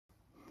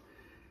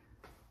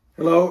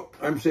Hello,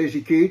 I'm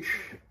Stacy Keach,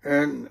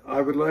 and I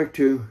would like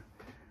to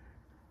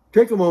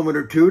take a moment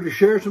or two to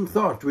share some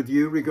thoughts with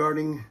you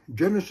regarding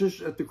Genesis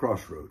at the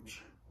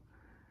Crossroads.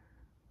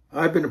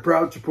 I've been a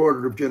proud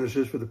supporter of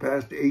Genesis for the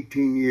past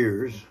 18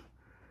 years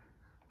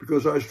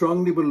because I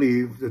strongly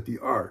believe that the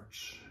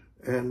arts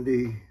and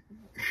the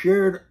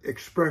shared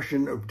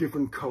expression of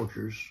different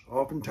cultures,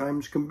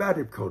 oftentimes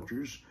combative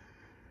cultures,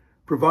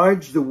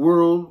 provides the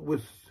world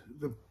with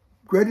the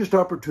greatest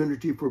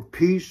opportunity for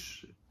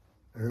peace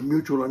and a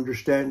mutual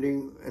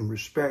understanding and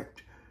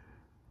respect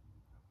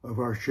of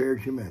our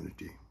shared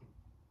humanity.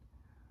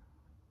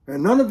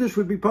 And none of this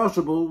would be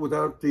possible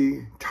without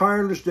the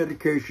tireless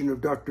dedication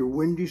of Dr.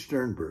 Wendy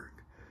Sternberg.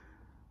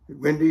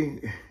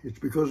 Wendy, it's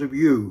because of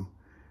you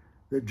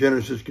that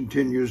Genesis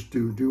continues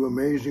to do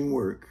amazing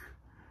work.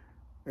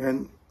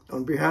 And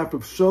on behalf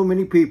of so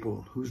many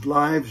people whose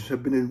lives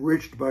have been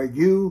enriched by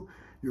you,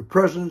 your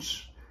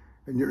presence,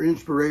 and your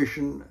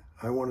inspiration,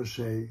 I want to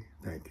say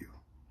thank you.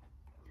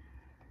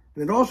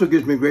 And it also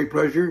gives me great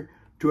pleasure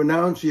to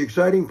announce the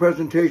exciting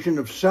presentation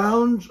of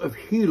Sounds of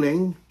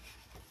Healing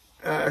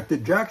at the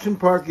Jackson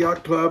Park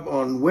Yacht Club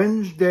on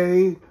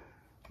Wednesday,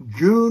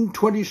 June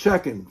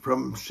 22nd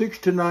from 6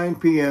 to 9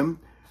 p.m.,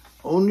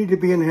 only to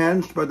be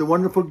enhanced by the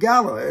wonderful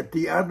gala at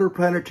the Adler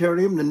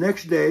Planetarium the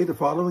next day, the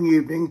following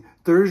evening,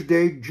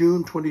 Thursday,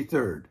 June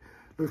 23rd.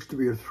 Looks to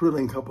be a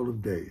thrilling couple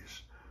of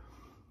days.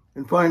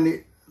 And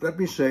finally, let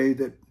me say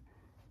that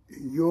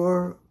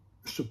your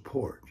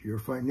support, your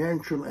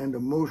financial and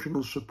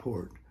emotional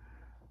support,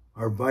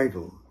 are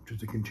vital to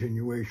the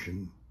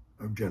continuation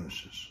of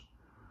Genesis.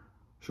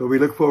 So we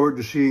look forward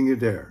to seeing you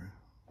there.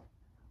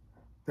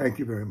 Thank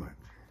you very much.